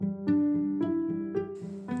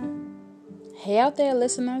Hey out there,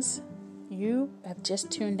 listeners. You have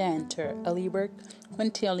just tuned in to Alibert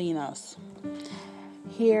Quintilinos.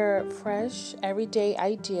 Hear fresh, everyday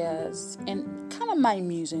ideas and kind of my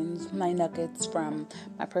musings, my nuggets from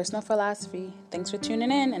my personal philosophy. Thanks for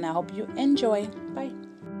tuning in, and I hope you enjoy. Bye.